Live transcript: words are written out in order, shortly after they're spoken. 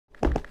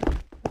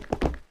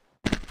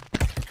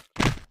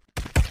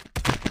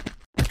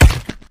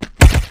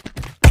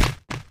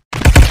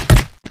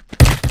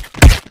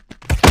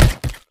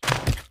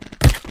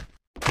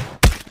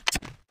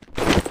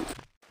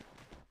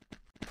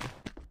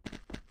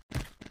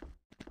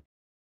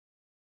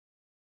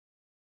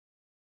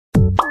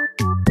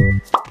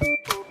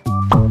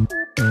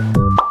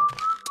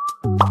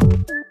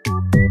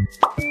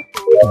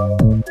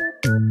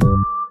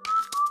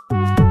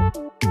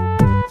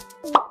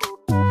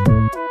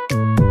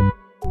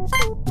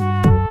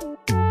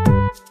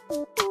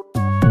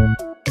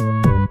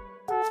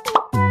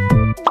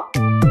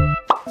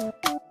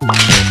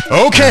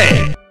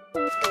Okay!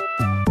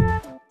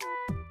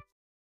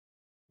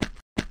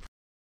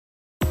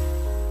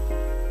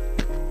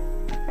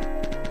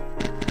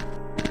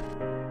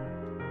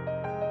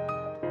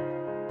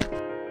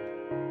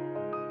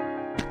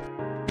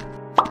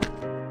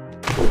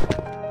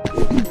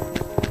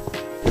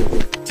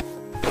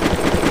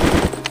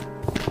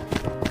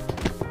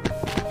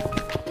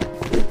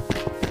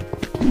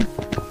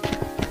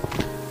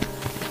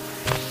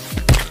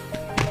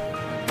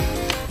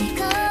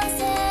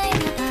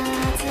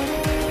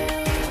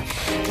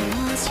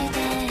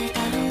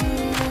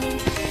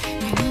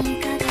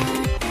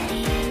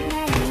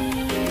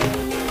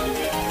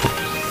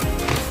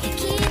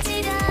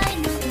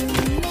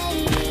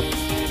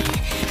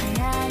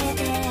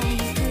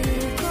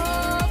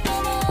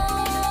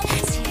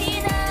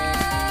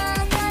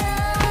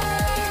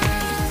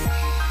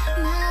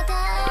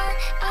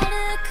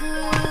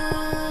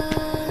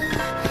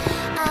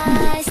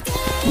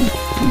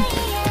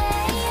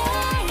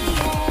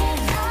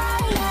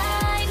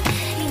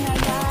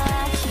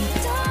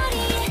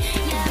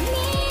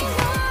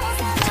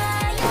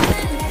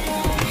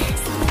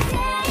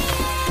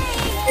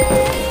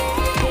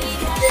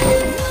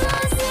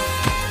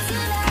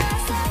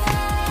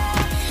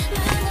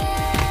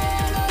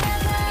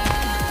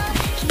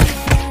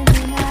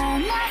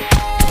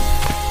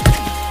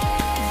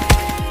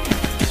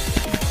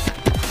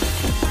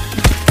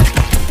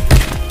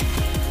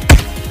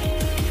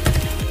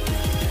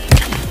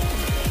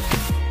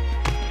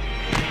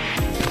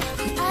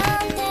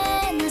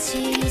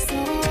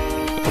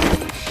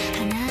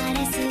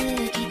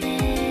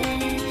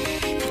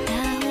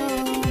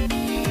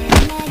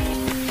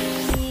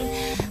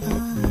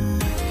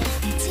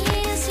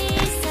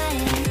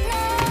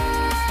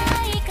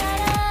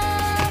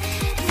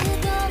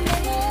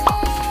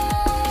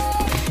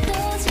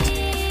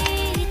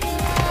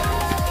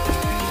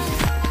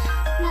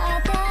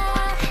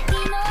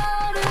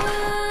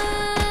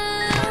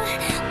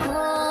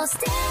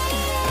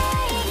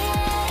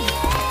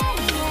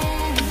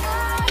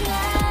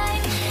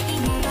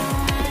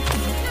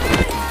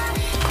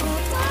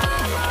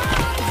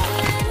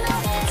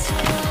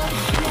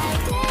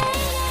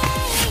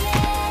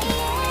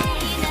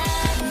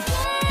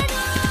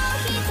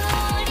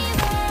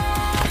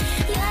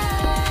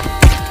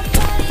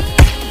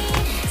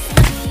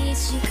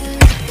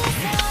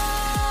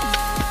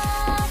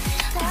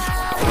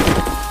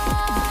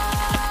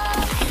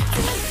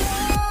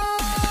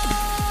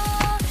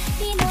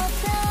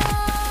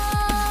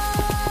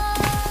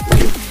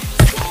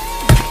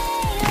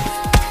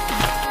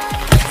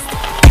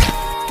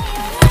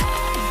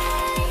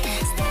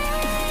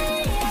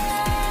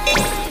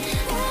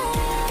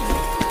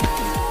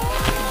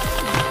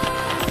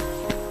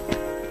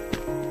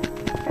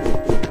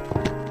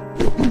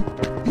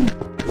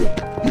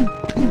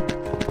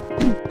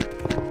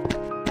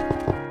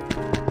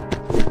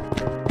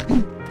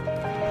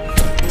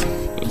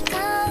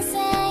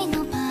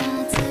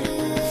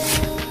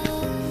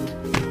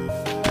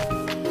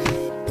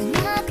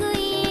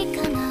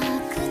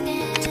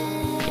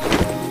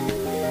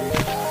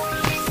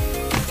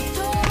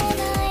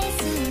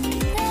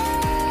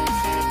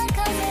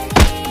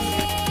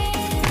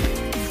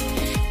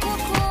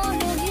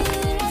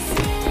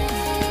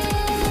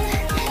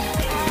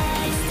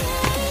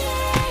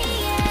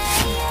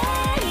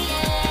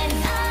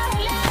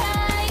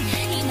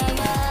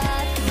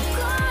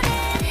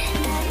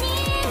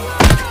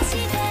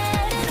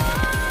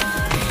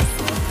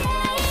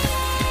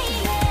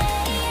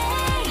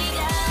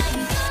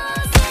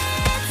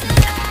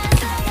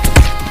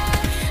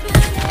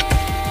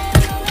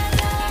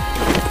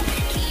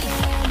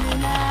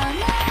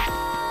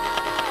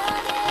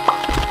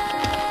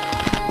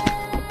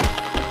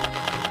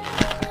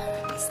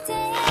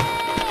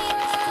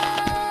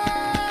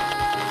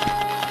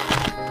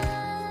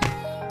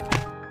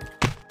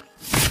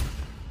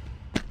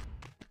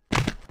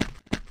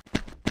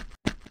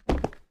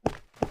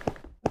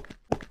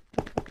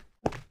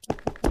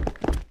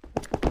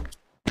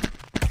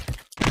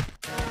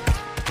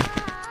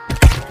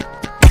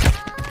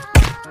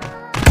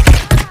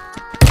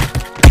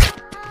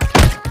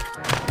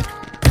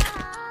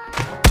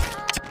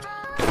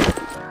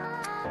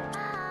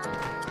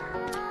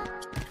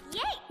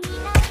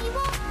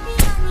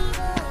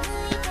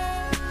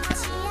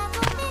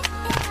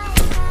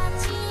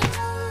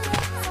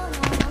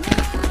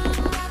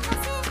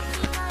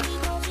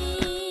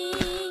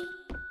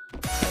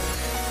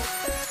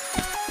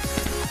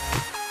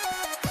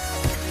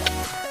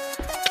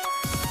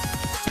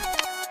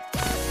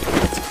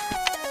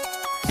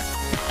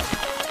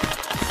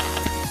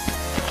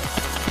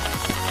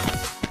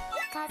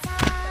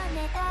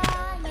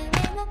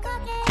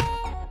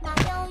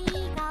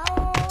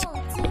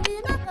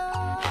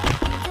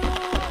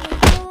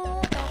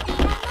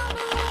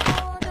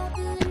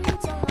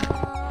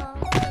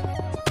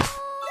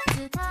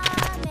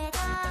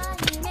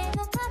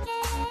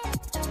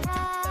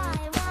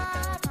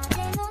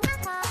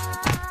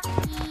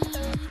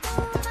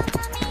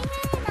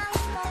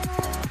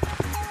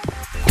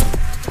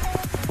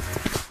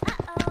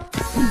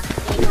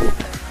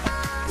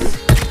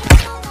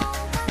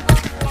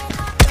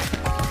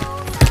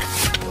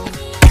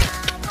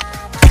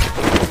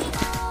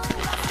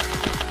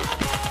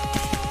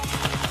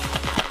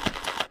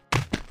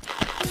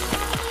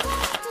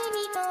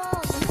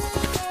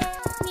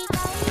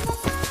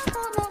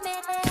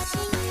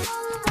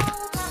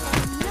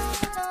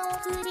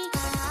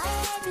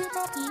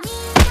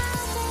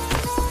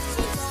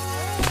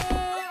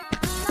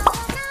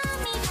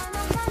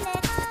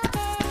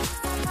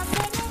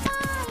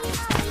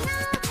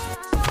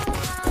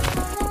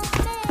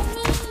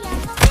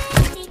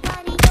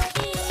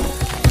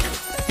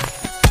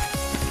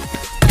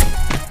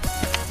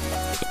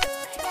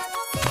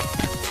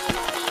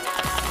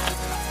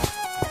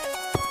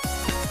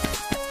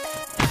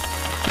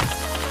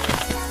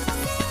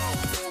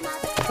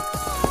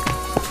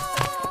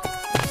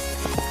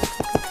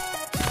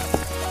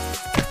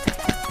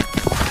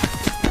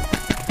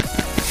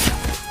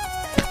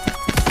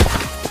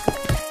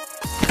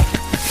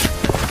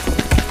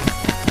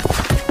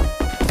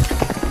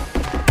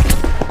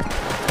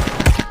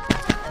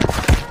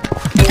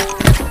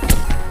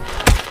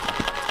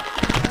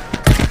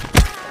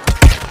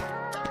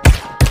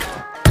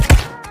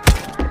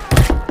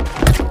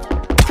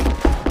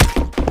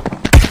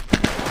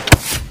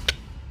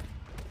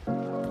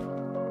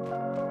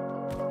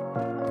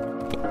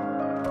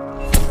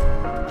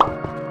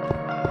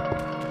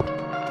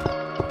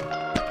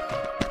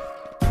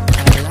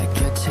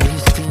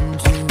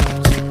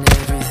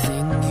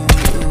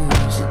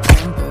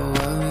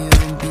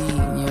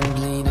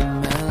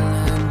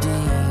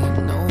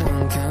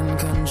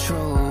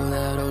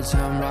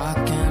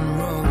 rock and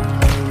roll,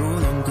 no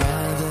ruling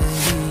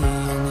gravity.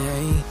 And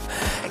hey,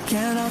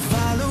 can I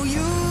follow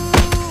you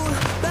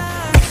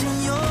back to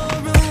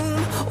your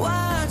room,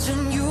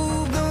 watching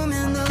you bloom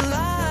in the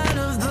light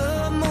of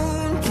the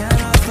moon? Can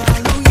I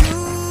follow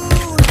you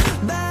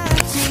back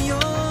to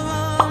your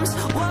arms,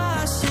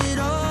 wash it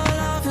all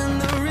off in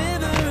the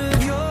river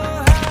of your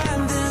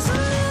heart? There's a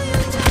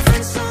million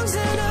different songs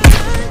that I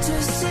learned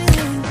to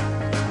sing,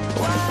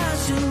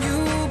 watching you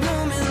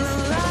bloom in the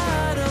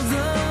light of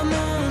the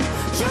moon.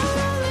 Your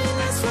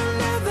loneliness will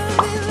never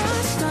be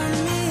lost on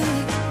me,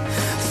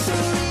 so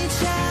reach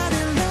out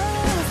and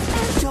love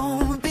and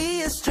don't be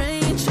a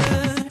stranger.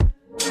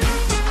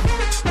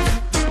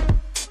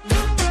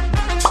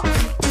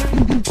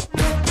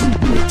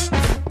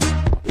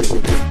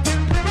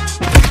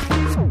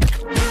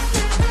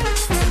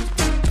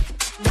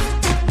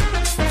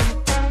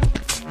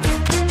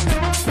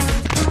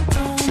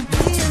 Don't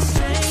be a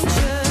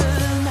stranger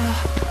now.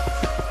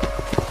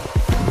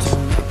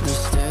 Turn up the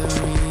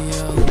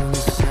stereo,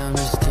 the sound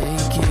is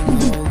taking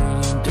hold.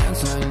 You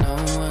dance like no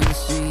one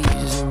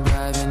sees, a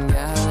driving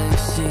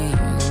galaxy.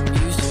 The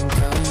music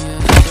of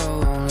your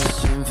soul, a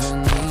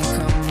symphony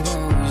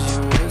compose.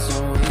 Your words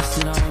are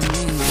wasted on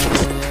me.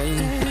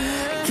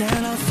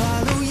 Can I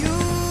follow you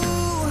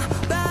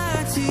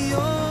back to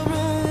your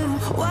room,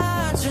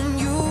 watching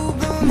you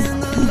bloom in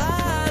the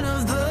light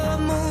of the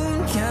moon?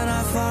 Can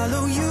I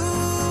follow you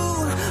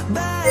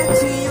back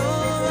to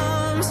your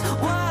arms,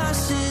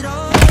 wash it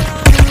all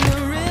out in the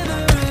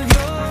river of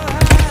your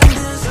heart?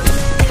 There's a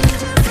million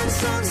different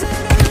songs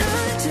that I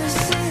learned to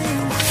sing,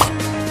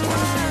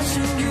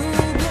 watching you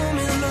bloom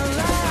in the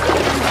light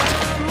of the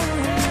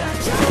moon.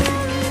 Your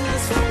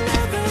loneliness will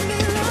never be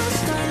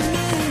lost on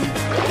me,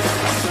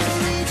 so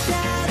reach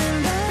out and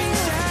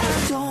love,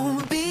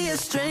 don't be a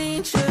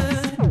stranger.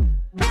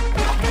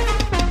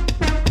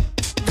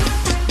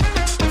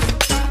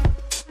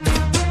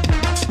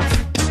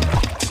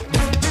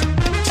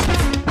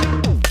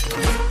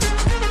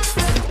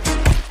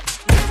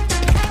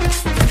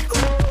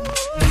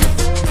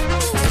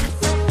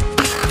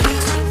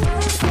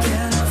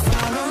 Can I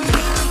follow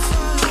you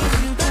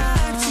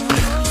back to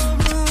your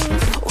room,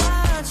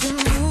 watching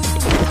you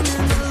bloom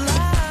in the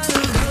light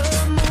of the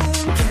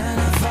moon? Can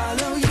I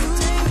follow you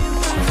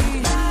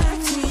back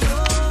to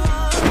your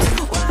arms,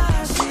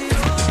 wash it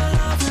all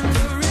off in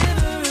the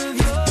river of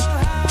your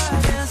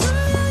heart? There's a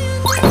million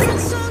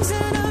different songs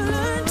that I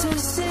learned to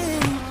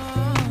sing,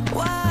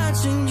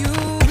 watching you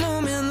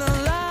bloom in the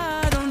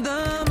light of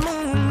the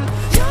moon.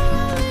 Your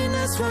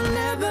loneliness will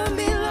never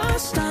be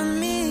lost on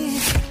me,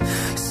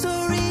 so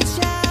reach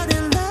out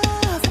and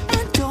love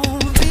and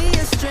don't be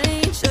a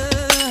stranger.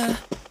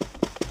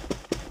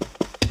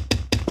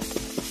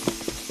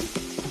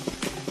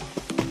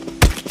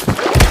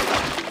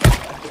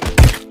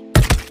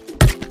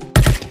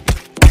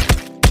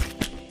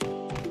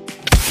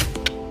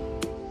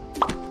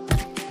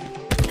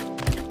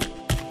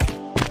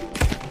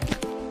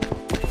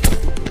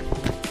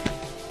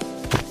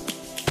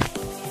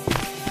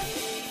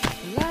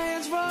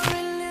 Lions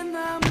roaring in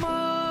the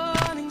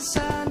morning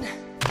sun,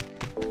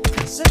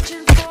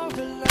 searching for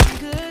a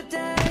longer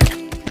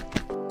day.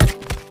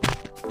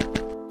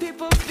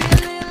 People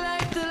feeling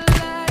like the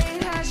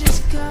light has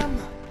just come.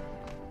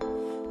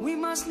 We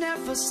must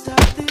never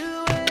stop the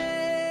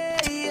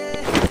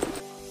way.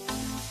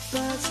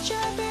 Birds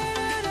chirping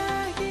and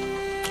I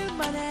hear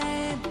my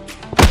name,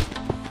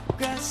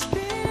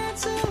 grasping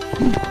into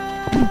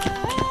life.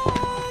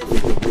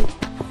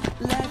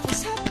 Life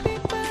is happy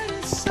but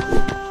it's so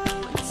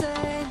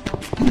insane.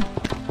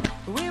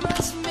 We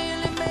must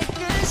merely make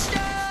a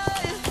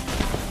start.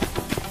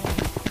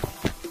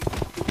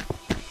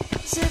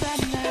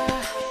 Savannah,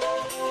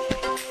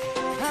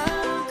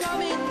 I'm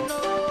coming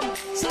home.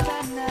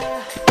 Savannah,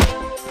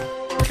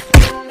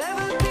 we'll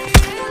never be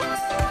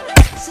alone.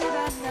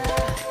 Savannah,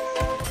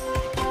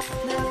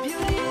 the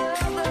beauty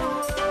of the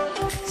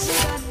world.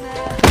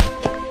 Savannah,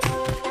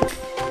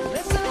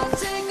 let's all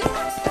take a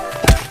walk.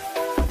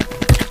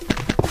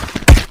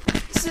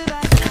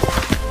 Savannah.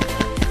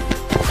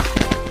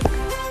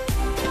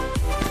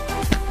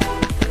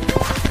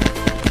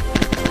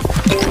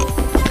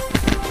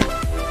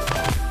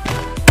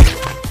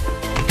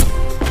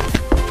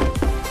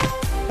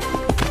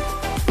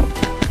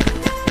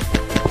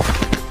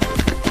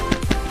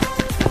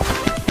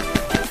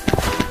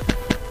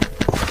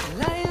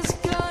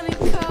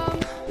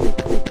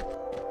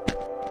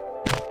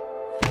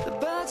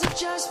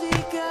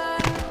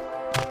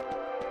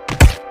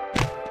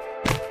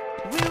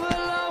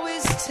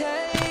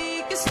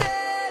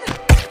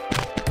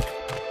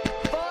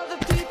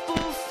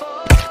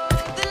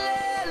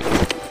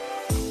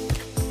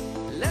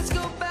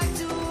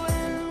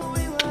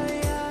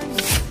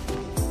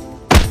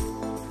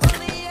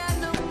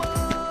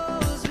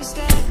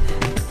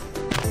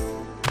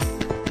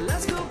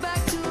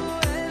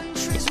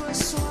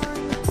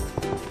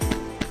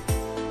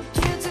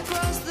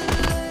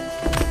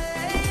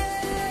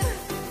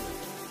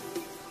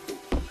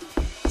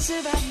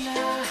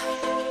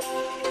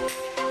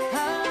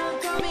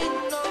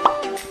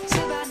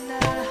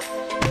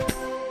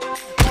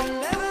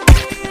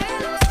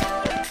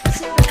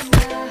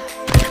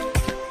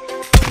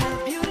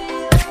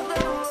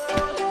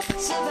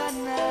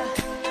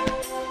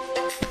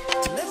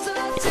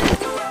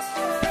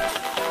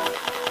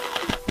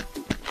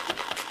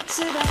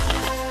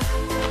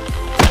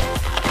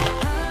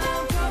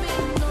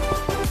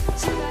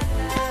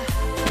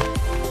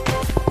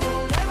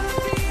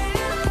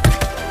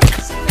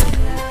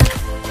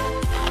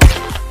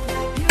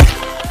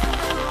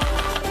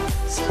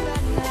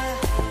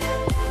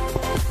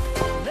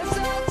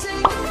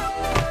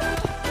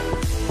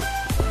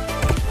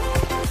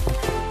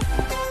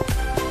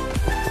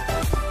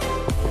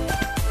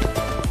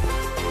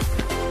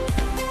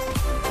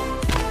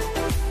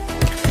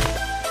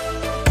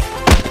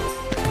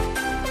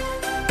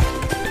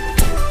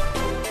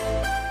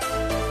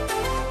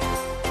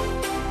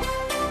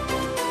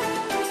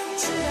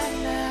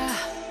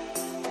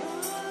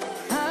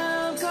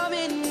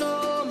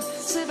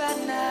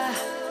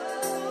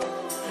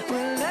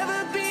 We'll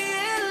never be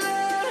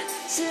alone,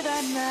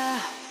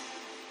 Savannah.